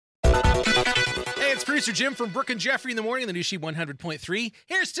Hey, it's producer Jim from Brooke and Jeffrey in the morning on the New Sheet 100.3.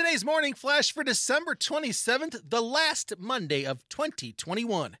 Here's today's morning flash for December 27th, the last Monday of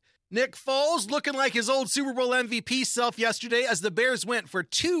 2021. Nick Foles looking like his old Super Bowl MVP self yesterday as the Bears went for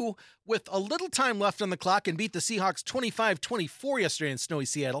two with a little time left on the clock and beat the Seahawks 25-24 yesterday in snowy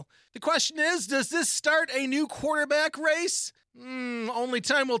Seattle. The question is, does this start a new quarterback race? Only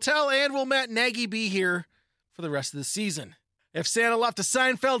time will tell, and will Matt Nagy be here for the rest of the season? If Santa left a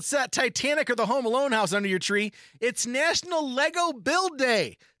Seinfeld set, Titanic, or the Home Alone house under your tree, it's National Lego Build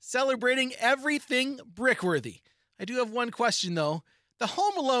Day, celebrating everything brickworthy. I do have one question, though. The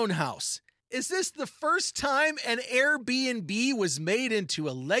Home Alone house, is this the first time an Airbnb was made into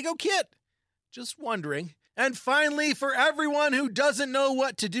a Lego kit? Just wondering. And finally, for everyone who doesn't know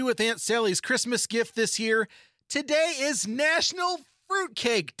what to do with Aunt Sally's Christmas gift this year, today is National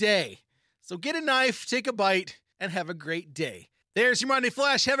Fruitcake Day. So get a knife, take a bite, and have a great day. There's your Monday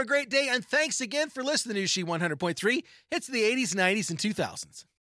Flash. Have a great day, and thanks again for listening to New Sheet 100.3. Hits the 80s, 90s, and 2000s.